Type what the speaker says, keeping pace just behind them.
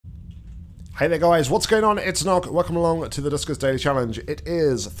Hey there guys, what's going on? It's Nog. Welcome along to the Duskers Daily Challenge. It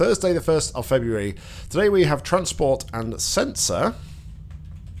is Thursday the 1st of February. Today we have transport and sensor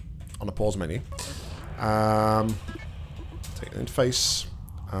on a pause menu. Take the interface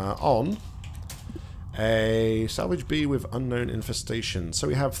on a salvage B with unknown infestation. So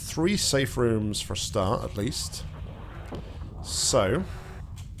we have 3 safe rooms for a start at least. So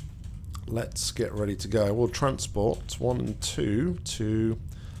let's get ready to go. We'll transport 1 and 2 to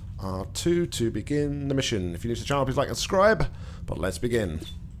R2 to begin the mission. If you're new to the channel, please like and subscribe. But let's begin.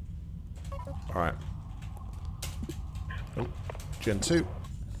 Alright. Oh, Gen 2.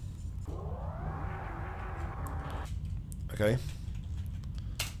 Okay.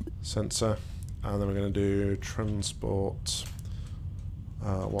 Sensor. And then we're going to do transport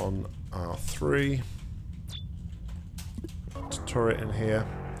 1 R3. Turret in here.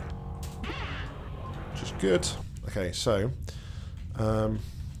 Which is good. Okay, so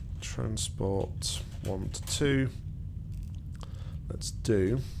transport 1 to 2. Let's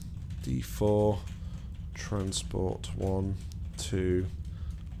do D4 transport 1 to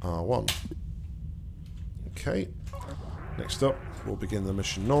R1. Okay. Next up, we'll begin the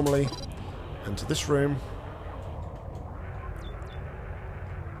mission normally. Enter this room.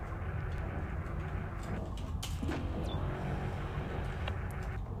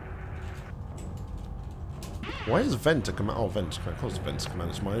 Why is vent a command? Oh, vent. Of course, vent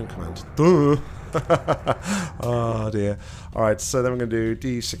command is my own command. Duh! Oh dear. Alright, so then we're going to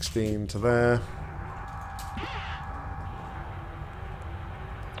do D16 to there.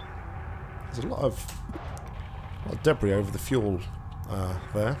 There's a lot of debris over the fuel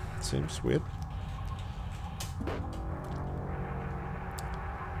there. Seems weird.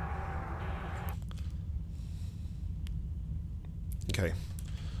 Okay.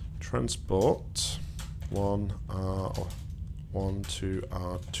 Transport 1 to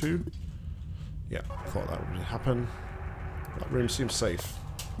R2. Yeah, I thought that would happen. That room seems safe.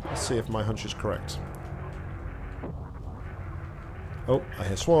 Let's see if my hunch is correct. Oh, I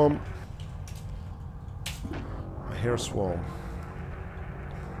hear swarm. I hear a swarm.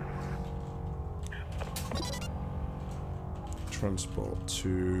 Transport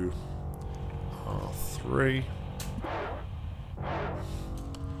to R3.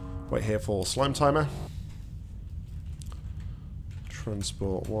 Wait here for slime timer.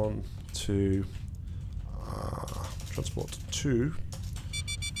 Transport 1 to transport 2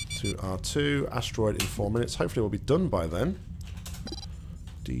 to R2. Asteroid in 4 minutes. Hopefully we'll be done by then.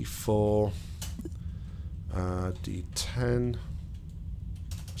 D4 D10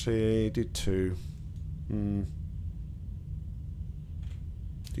 actually D2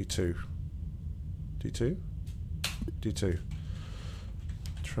 D2 D2 D2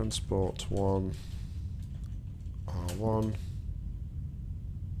 transport 1 R1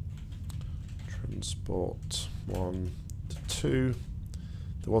 transport 1 to 2.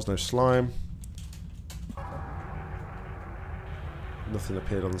 There was no slime. Nothing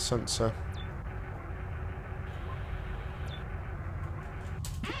appeared on the sensor.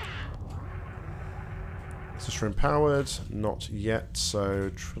 Is this room powered? Not yet, so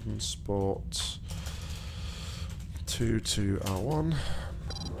transport 2 to R1.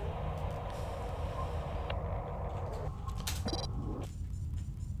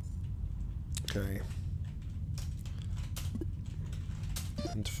 Okay.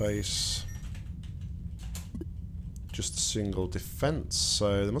 Interface. Just a single defense,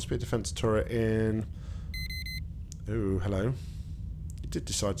 so there must be a defense turret in. Ooh, hello. You did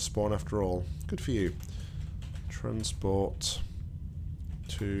decide to spawn after all. Good for you. Transport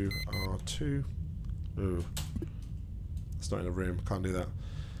to R2. Ooh. It's not in a room. Can't do that.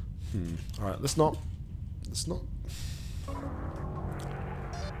 Alright, let's not.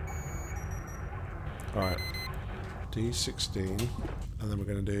 Alright. D16. And then we're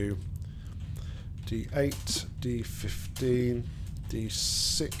going to do D8, D15,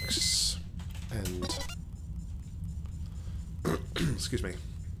 D6, and excuse me.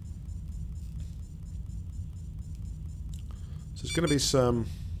 So there's going to be some.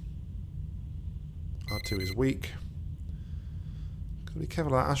 R2 is weak. Got to be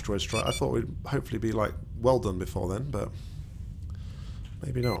careful about asteroid strike. I thought we'd hopefully be like well done before then, but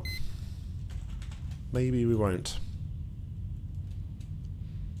maybe not. Maybe we won't.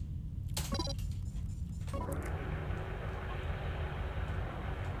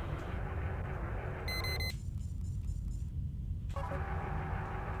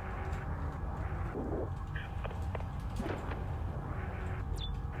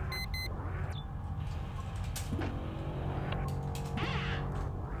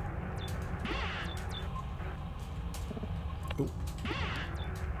 Ooh.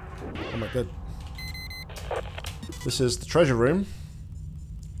 Oh my god. This is the treasure room.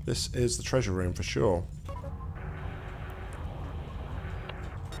 This is the treasure room for sure.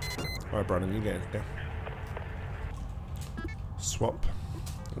 Alright, Brandon, you get in here. Swap.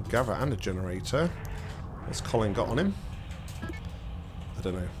 Gather and a generator. What's Colin got on him? I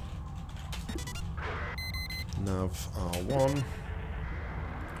don't know. Nav R1.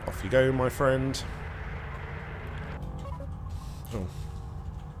 Off you go, my friend. Oh.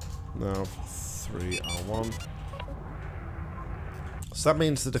 Nav 3R1. So that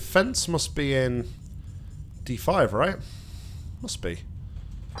means the defense must be in D5, right? Must be.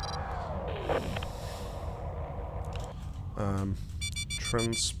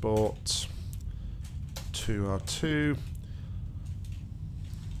 Transport 2R2.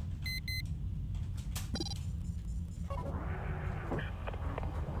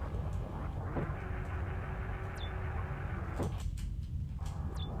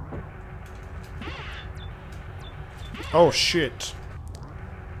 Oh shit.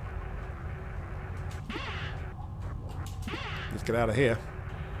 Let's get out of here.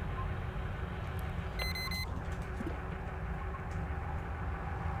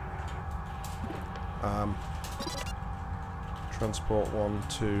 Transport 1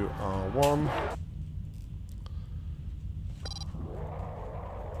 to R1.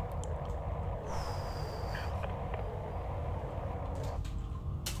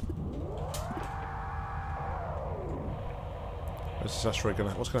 Where's this asteroid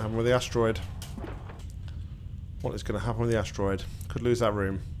gonna? What's gonna happen with the asteroid? What is gonna happen with the asteroid? Could lose that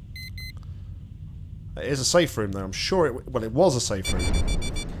room. It is a safe room though. I'm sure it. Well, it was a safe room.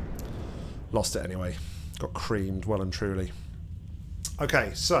 Lost it anyway. Got creamed well and truly.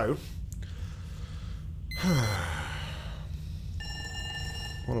 Okay, so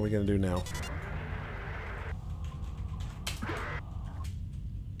what are we going to do now?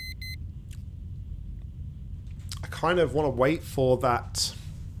 I kind of want to wait for that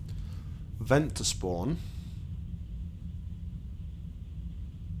vent to spawn.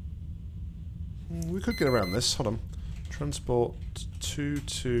 We could get around this. Hold on. Transport 2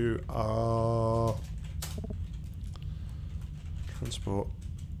 to R. Transport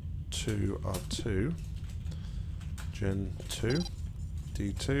 2R2. Gen 2.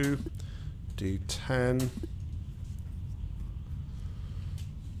 D2. D10.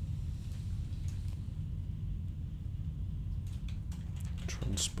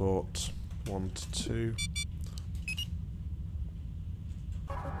 Transport 1 to 2.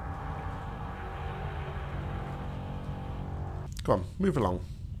 Come on, move along.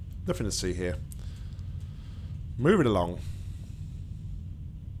 Nothing to see here. Move it along.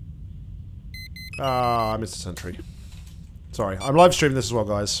 Ah, I missed a sentry. Sorry, I'm live streaming this as well,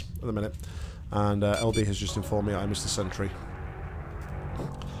 guys, at the minute. And LB has just informed me I missed a sentry.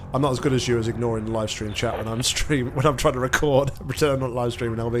 I'm not as good as you as ignoring the live stream chat when I'm trying to record. Pretend I'm not live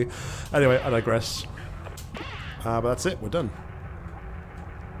streaming, LB. Anyway, I digress. But that's it, we're done.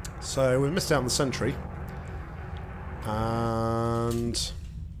 So we missed out on the sentry. And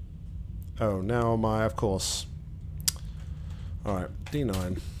oh, now my, of course. Alright,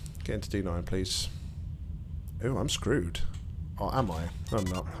 D9. Get into D9, please. Oh, I'm screwed. Or am I? No, I'm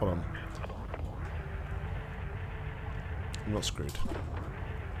not. Hold on. I'm not screwed.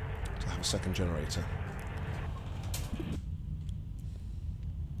 I have a second generator.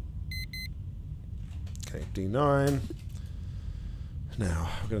 Okay, D9. Now,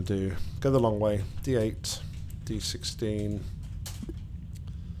 we're going to go the long way. D8. D16,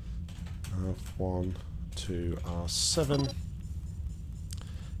 R1 to R7.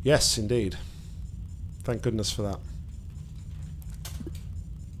 Yes, indeed. Thank goodness for that.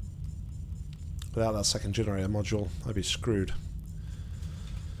 Without that second generator module, I'd be screwed.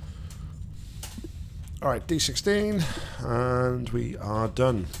 Alright, D16, and we are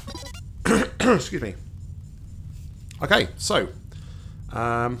done. Excuse me. Okay, so,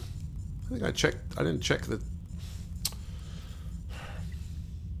 I think I checked, I didn't check the...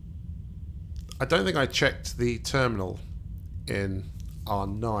 I don't think I checked the terminal in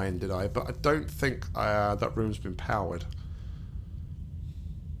R9, did I? But I don't think that room's been powered.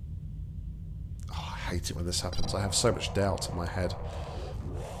 Oh, I hate it when this happens. I have so much doubt in my head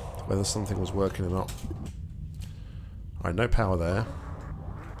whether something was working or not. Alright, no power there.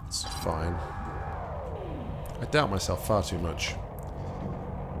 It's fine. I doubt myself far too much.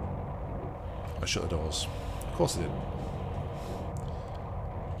 I shut the doors. Of course I did.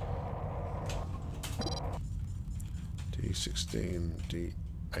 D16,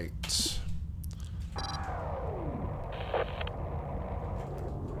 D8.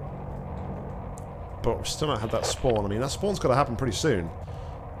 But we've still not had that spawn. I mean, that spawn's got to happen pretty soon.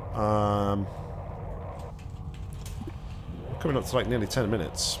 Coming up to like nearly 10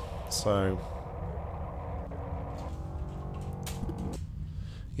 minutes. So...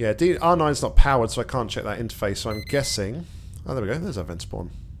 yeah, R9's not powered, so I can't check that interface, so I'm guessing... oh, there we go. There's our vent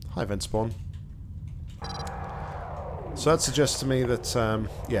spawn. Hi, vent spawn. So that suggests to me that,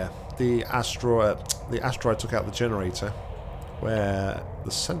 yeah, the asteroid took out the generator, where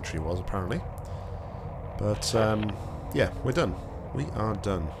the sentry was, apparently. But, yeah, we're done. We are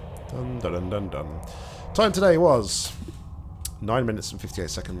done. Done, done, done, done, done. Time today was 9 minutes and 58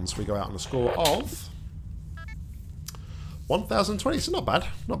 seconds. We go out on a score of 1,020. So not bad.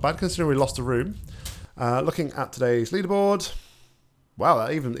 Not bad, considering we lost a room. Looking at today's leaderboard... wow,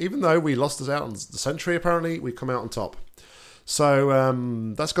 even though we lost us out on the sentry, apparently, we come out on top. So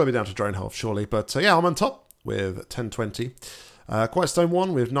that's got to be down to drone health, surely. But yeah, I'm on top with 1020. Quiet Stone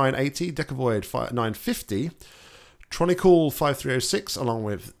 1 with 980. Decavoid 950. Tronicool 5306, along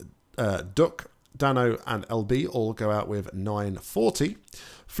with Duck, Dano, and LB all go out with 940.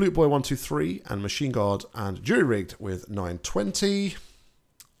 Flute Boy 123 and Machine God and Jury Rigged with 920.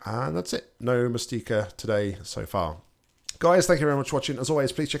 And that's it. No Mystica today so far. Guys, thank you very much for watching. As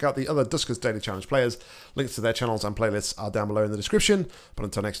always, please check out the other Duskers Daily Challenge players. Links to their channels and playlists are down below in the description. But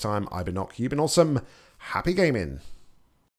until next time, I've been Nock, you've been awesome. Happy gaming.